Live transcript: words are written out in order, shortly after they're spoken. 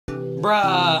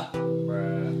Bruh.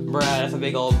 Bruh, that's a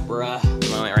big old bruh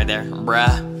moment right there.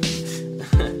 Bruh.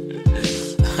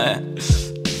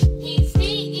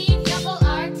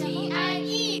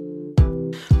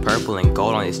 Purple and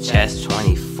gold on his chest,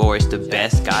 24, it's the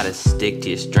best, gotta stick to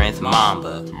your strength,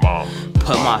 Mamba.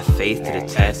 Put my faith to the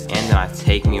test, and then I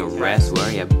take me a rest,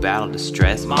 worry about the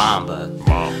stress, Mamba.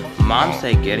 Mom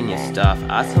say get in your stuff,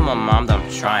 I tell my mom that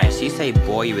I'm trying, she say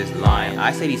boy you is lying,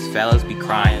 I say these fellas be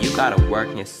crying, you gotta work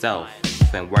in yourself,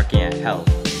 and work in your health.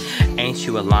 Ain't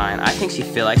you a lion? I think she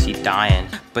feel like she dying,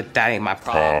 but that ain't my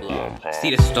problem.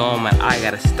 See the storm and I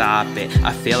gotta stop it.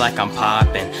 I feel like I'm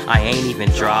popping, I ain't even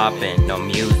dropping no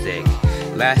music.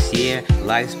 Last year,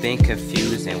 life's been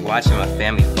confusing. Watching my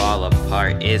family fall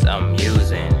apart is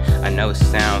amusing. I know it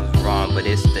sounds wrong, but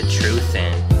it's the truth,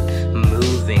 and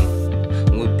moving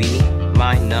would be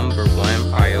my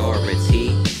 #1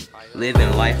 priority.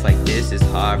 Living life like this is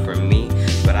hard for me,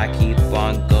 but I keep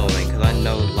on going, cause I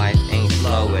know life ain't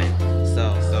slowing.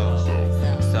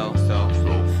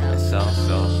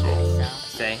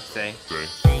 Say.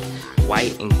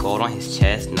 White and gold on his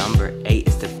chest, #8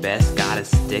 is the best, gotta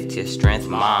stick to your strength,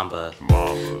 Mamba.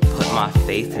 Put my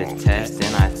faith to the test,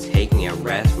 then I take me a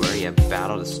rest, worry about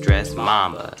all the stress,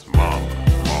 Mamba.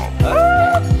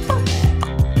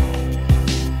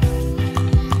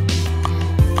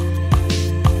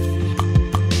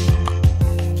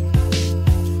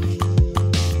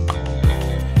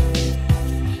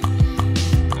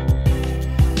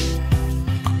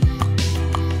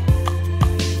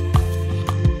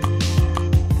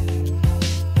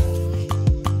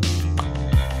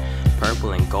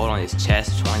 Purple and gold on his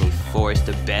chest, 24, it's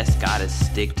the best, gotta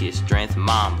stick to your strength,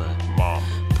 Mamba.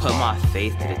 Put my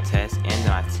faith to the test, and then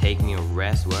I take me a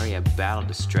rest, worry about all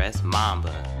the stress,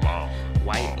 Mamba.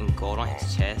 White and gold on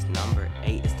his chest,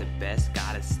 #8 is the best,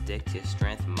 gotta stick to your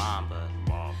strength, Mamba.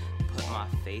 Put my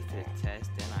faith to the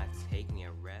test, then I